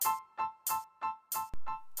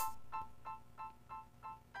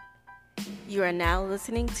You are now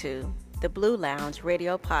listening to the Blue Lounge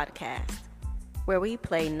Radio Podcast, where we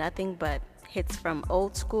play nothing but hits from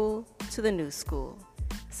old school to the new school.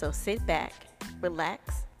 So sit back,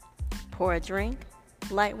 relax, pour a drink,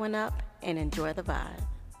 light one up, and enjoy the vibe.